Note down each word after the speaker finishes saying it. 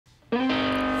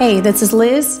Hey, this is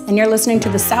Liz, and you're listening to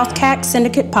the SouthCack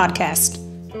Syndicate Podcast.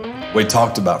 We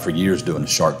talked about for years doing a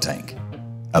Shark Tank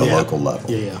at a local level.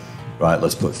 Yeah. Right,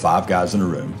 let's put 5 guys in a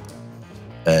room,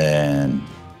 and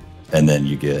then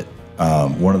you get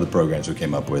one of the programs we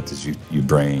came up with is you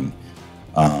bring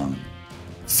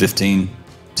 15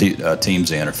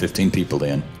 teams in or 15 people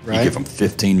in. Right. You give them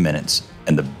 15 minutes,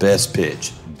 and the best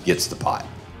pitch gets the pot.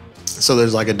 So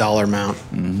there's like a dollar amount.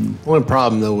 Mm-hmm. One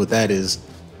problem though with that is,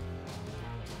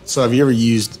 so have you ever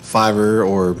used Fiverr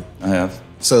or? I have.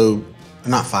 So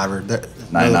not Fiverr.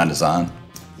 99 Design.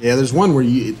 Yeah, there's one where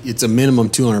it's a minimum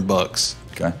 $200.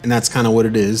 Okay. And that's kind of what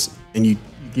it is. And you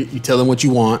tell them what you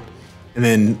want, and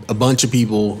then a bunch of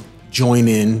people join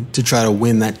in to try to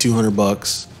win that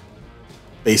 $200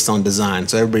 based on design.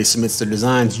 So everybody submits their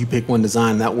designs. You pick one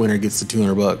design, that winner gets the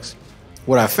 $200.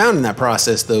 What I found in that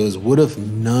process though is, what if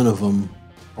none of them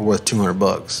are worth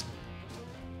 $200?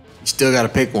 You still got to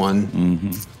pick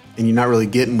one, and you're not really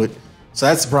getting what. So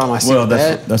that's the problem I see with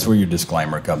that. That's where your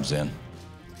disclaimer comes in.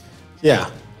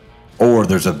 Yeah. Or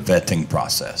there's a vetting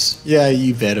process. Yeah,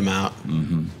 you vet them out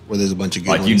where there's a bunch of good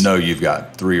ones. Like, you know, you've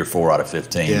got 3 or 4 out of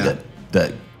 15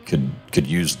 that could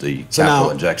use the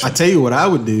capital injection. I tell you what I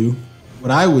would do.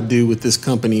 What I would do with this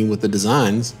company with the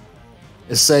designs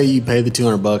is, say you pay the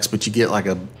 $200, but you get like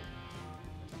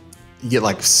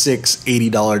 6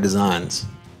 $80 designs,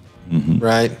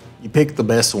 right? You pick the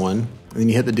best one, and then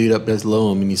you hit the dude up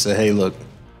below him, and you say, "Hey, look,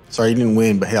 sorry you didn't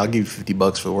win, but hey, I'll give you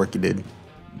 $50 for the work you did."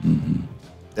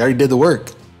 They already did the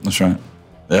work. That's right. Yeah.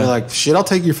 They're like, "Shit, I'll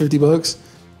take your $50."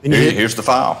 Then Here's the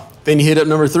file. Then you hit up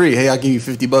number 3. Hey, I'll give you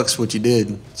 $50 for what you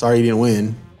did. Sorry you didn't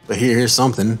win, but here's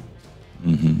something.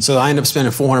 So I end up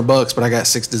spending $400, but I got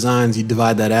 6 designs. You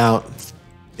divide that out,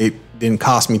 it didn't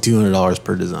cost me $200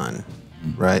 per design,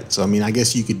 right? So I mean, I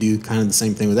guess you could do kind of the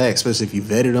same thing with that, especially if you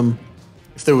vetted them.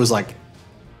 If there was like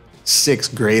 6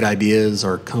 great ideas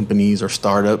or companies or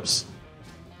startups,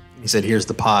 you said, "Here's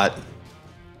the pot.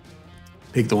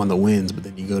 Pick the one that wins," but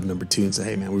then you go to number 2 and say,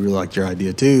 "Hey man, we really liked your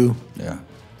idea too. Yeah.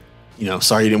 You know,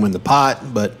 sorry you didn't win the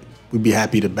pot, but we'd be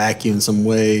happy to back you in some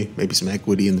way, maybe some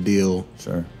equity in the deal."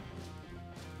 Sure.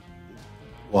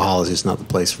 Walhalla is just not the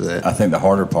place for that. I think the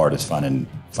harder part is finding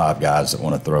 5 guys that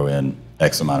want to throw in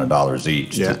X amount of dollars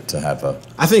each to have a.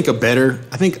 I think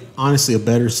honestly a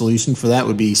better solution for that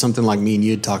would be something like me and you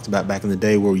had talked about back in the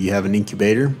day, where you have an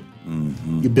incubator.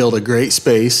 You build a great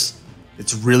space.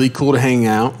 It's really cool to hang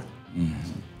out.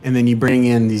 And then you bring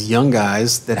in these young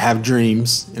guys that have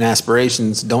dreams and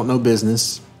aspirations, don't know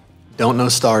business, don't know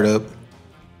startup,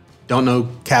 don't know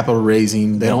capital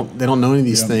raising. They don't know any of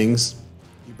these things.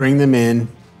 You bring them in.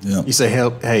 You say,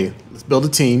 "Hey, let's build a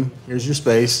team. Here's your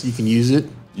space. You can use it."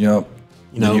 Yep.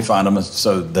 Then you find them,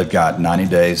 so they've got 90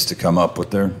 days to come up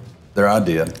with their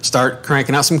idea. Start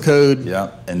cranking out some code. Yeah.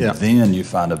 And then you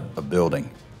find a building,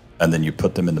 and then you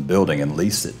put them in the building and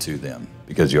lease it to them,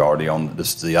 because you already own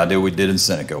this. Is the idea we did in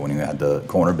Seneca when we had the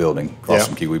corner building across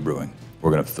from Kiwi Brewing.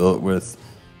 We're going to fill it with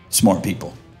smart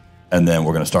people, and then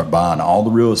we're going to start buying all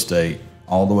the real estate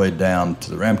all the way down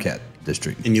to the Ramcat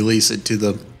district. And you lease it to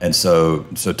the. And so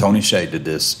Tony Shea did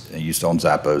this. He used to own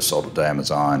Zappos, sold it to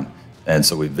Amazon. And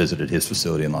so we visited his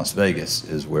facility in Las Vegas,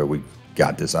 is where we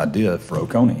got this idea for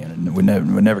Oconee. And we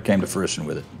never came to fruition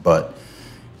with it. But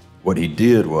what he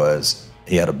did was,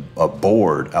 he had a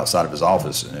board outside of his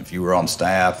office. And if you were on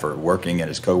staff or working at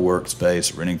his co-work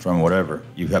space, renting from whatever,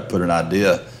 you have put an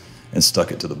idea and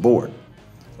stuck it to the board.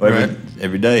 Well,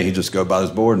 every day he'd just go by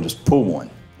his board and just pull one.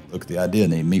 Look at the idea,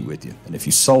 and then he'd meet with you. And if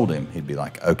you sold him, he'd be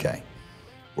like, "Okay,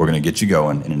 we're going to get you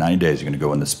going. And in 90 days, you're going to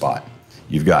go in this spot.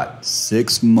 You've got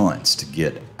 6 months to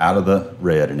get out of the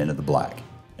red and into the black.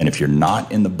 And if you're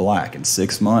not in the black in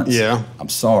 6 months, I'm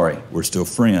sorry, we're still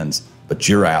friends, but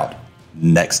you're out.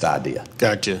 Next idea."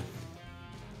 Gotcha.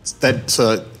 It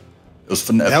was a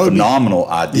phenomenal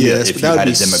idea if you had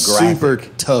a demographic. Super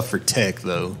tough for tech,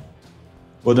 though.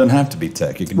 Well, it doesn't have to be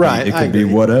tech. It could be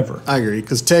whatever. I agree,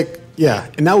 because tech,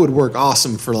 and that would work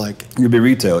awesome for like. It could be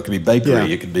retail. It could be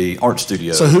bakery. It could be art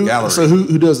studio. Gallery. So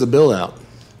who does the build out?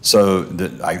 So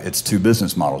it's 2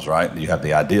 business models, right? You have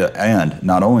the idea, and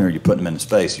not only are you putting them in the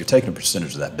space, you're taking a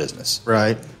percentage of that business.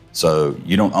 Right. So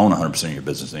you don't own 100% of your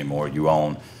business anymore. You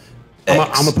own X.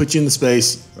 I'm going to put you in the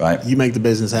space. Right. You make the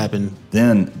business happen.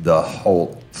 Then the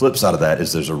whole flip side of that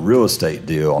is there's a real estate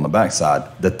deal on the backside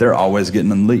that they're always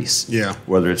getting in lease. Yeah.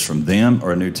 Whether it's from them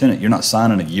or a new tenant. You're not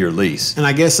signing a year lease. And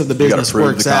I guess if the business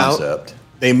works out,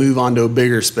 they move on to a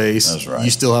bigger space. That's right.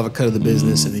 You still have a cut of the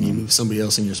business, and then you move somebody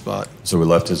else in your spot. So we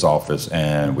left his office,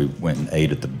 and we went and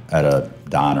ate at a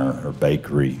diner or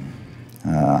bakery.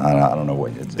 I don't know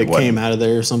what it was. They came out of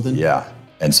there or something? Yeah.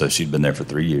 And so she'd been there for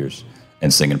 3 years.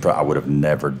 and singing. I would have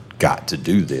never got to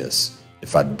do this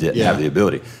if I didn't have the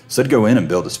ability. So I'd go in and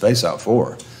build a space out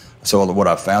for her. So what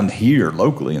I found here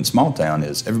locally in small town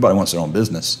is everybody wants their own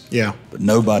business. Yeah. But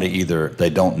nobody either,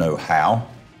 they don't know how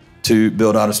to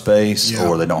build out a space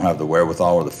or they don't have the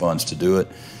wherewithal or the funds to do it.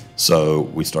 So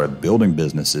we started building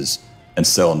businesses and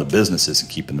selling the businesses and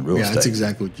keeping the real estate. Yeah, that's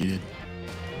exactly what you did.